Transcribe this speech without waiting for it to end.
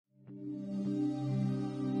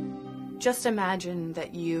Just imagine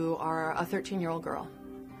that you are a 13-year-old girl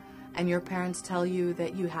and your parents tell you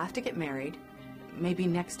that you have to get married, maybe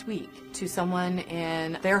next week, to someone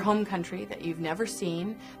in their home country that you've never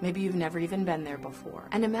seen, maybe you've never even been there before.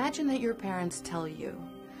 And imagine that your parents tell you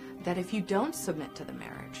that if you don't submit to the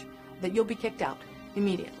marriage, that you'll be kicked out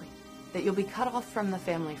immediately, that you'll be cut off from the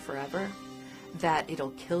family forever, that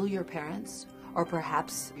it'll kill your parents, or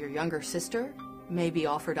perhaps your younger sister may be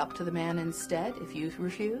offered up to the man instead if you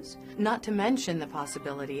refuse. Not to mention the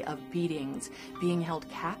possibility of beatings, being held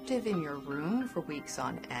captive in your room for weeks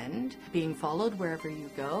on end, being followed wherever you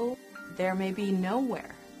go. There may be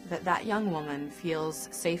nowhere that that young woman feels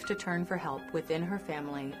safe to turn for help within her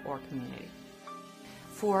family or community.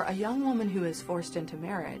 For a young woman who is forced into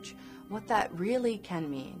marriage, what that really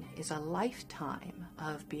can mean is a lifetime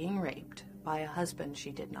of being raped by a husband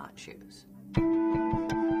she did not choose.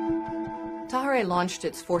 Tahirih launched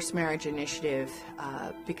its forced marriage initiative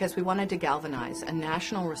because we wanted to galvanize a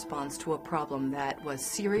national response to a problem that was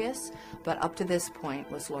serious, but up to this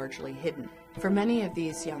point was largely hidden. For many of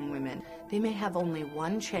these young women, they may have only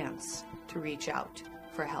one chance to reach out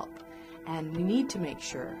for help. And we need to make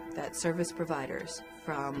sure that service providers,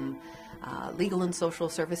 from legal and social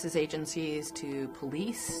services agencies to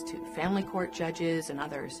police to family court judges and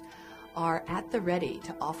others, are at the ready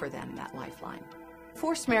to offer them that lifeline.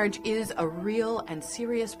 Forced marriage is a real and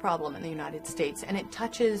serious problem in the United States, and it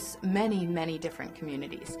touches many, many different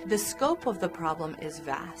communities. The scope of the problem is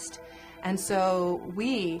vast, and so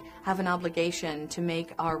we have an obligation to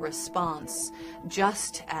make our response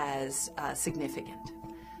just as significant.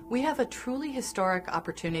 We have a truly historic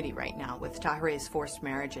opportunity right now with Tahirih's Forced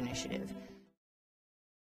Marriage Initiative.